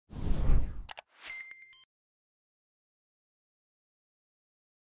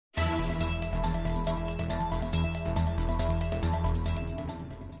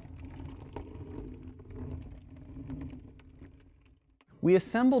We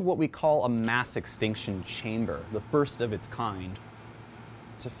assembled what we call a mass extinction chamber, the first of its kind,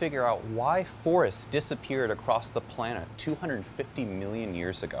 to figure out why forests disappeared across the planet 250 million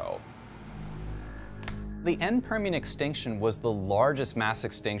years ago. The end Permian extinction was the largest mass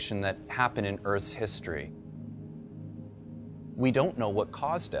extinction that happened in Earth's history. We don't know what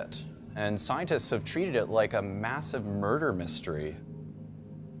caused it, and scientists have treated it like a massive murder mystery.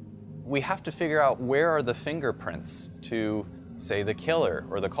 We have to figure out where are the fingerprints to, say, the killer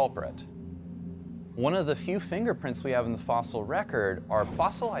or the culprit. One of the few fingerprints we have in the fossil record are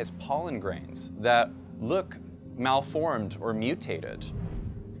fossilized pollen grains that look malformed or mutated.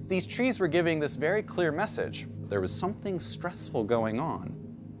 These trees were giving this very clear message. There was something stressful going on.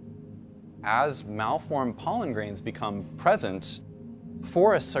 As malformed pollen grains become present,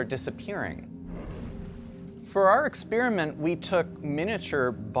 forests are disappearing. For our experiment, we took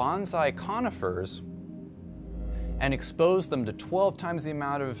miniature bonsai conifers and exposed them to 12 times the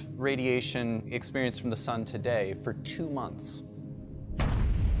amount of radiation experienced from the sun today for 2 months.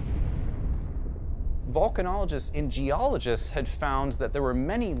 Volcanologists and geologists had found that there were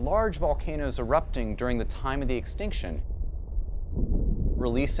many large volcanoes erupting during the time of the extinction,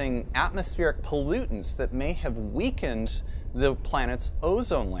 releasing atmospheric pollutants that may have weakened the planet's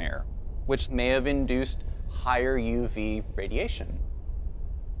ozone layer, which may have induced higher UV radiation.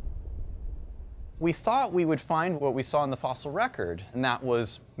 We thought we would find what we saw in the fossil record, and that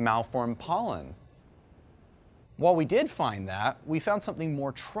was malformed pollen. While we did find that, we found something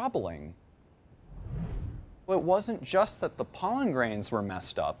more troubling. It wasn't just that the pollen grains were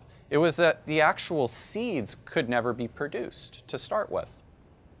messed up, it was that the actual seeds could never be produced to start with.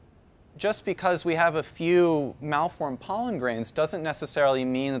 Just because we have a few malformed pollen grains doesn't necessarily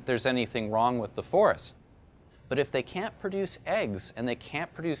mean that there's anything wrong with the forest. But if they can't produce eggs and they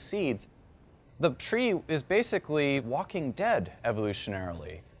can't produce seeds, the tree is basically walking dead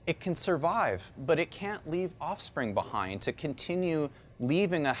evolutionarily. It can survive, but it can't leave offspring behind to continue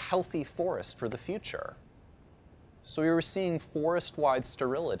leaving a healthy forest for the future. So we were seeing forest-wide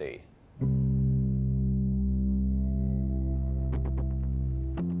sterility.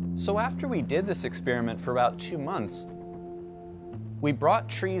 So after we did this experiment for about 2 months, we brought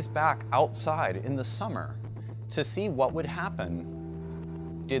trees back outside in the summer to see what would happen.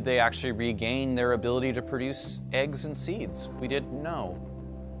 Did they actually regain their ability to produce eggs and seeds? We didn't know.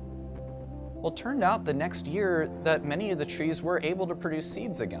 Well, it turned out the next year that many of the trees were able to produce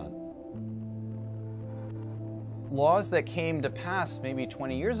seeds again. Laws that came to pass maybe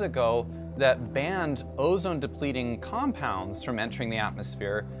 20 years ago that banned ozone-depleting compounds from entering the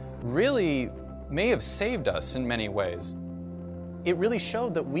atmosphere really may have saved us in many ways. It really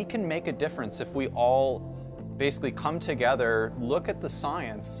showed that we can make a difference if we all basically come together, look at the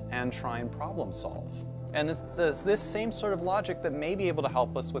science, and try and problem solve. And it's this same sort of logic that may be able to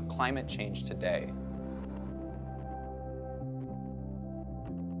help us with climate change today.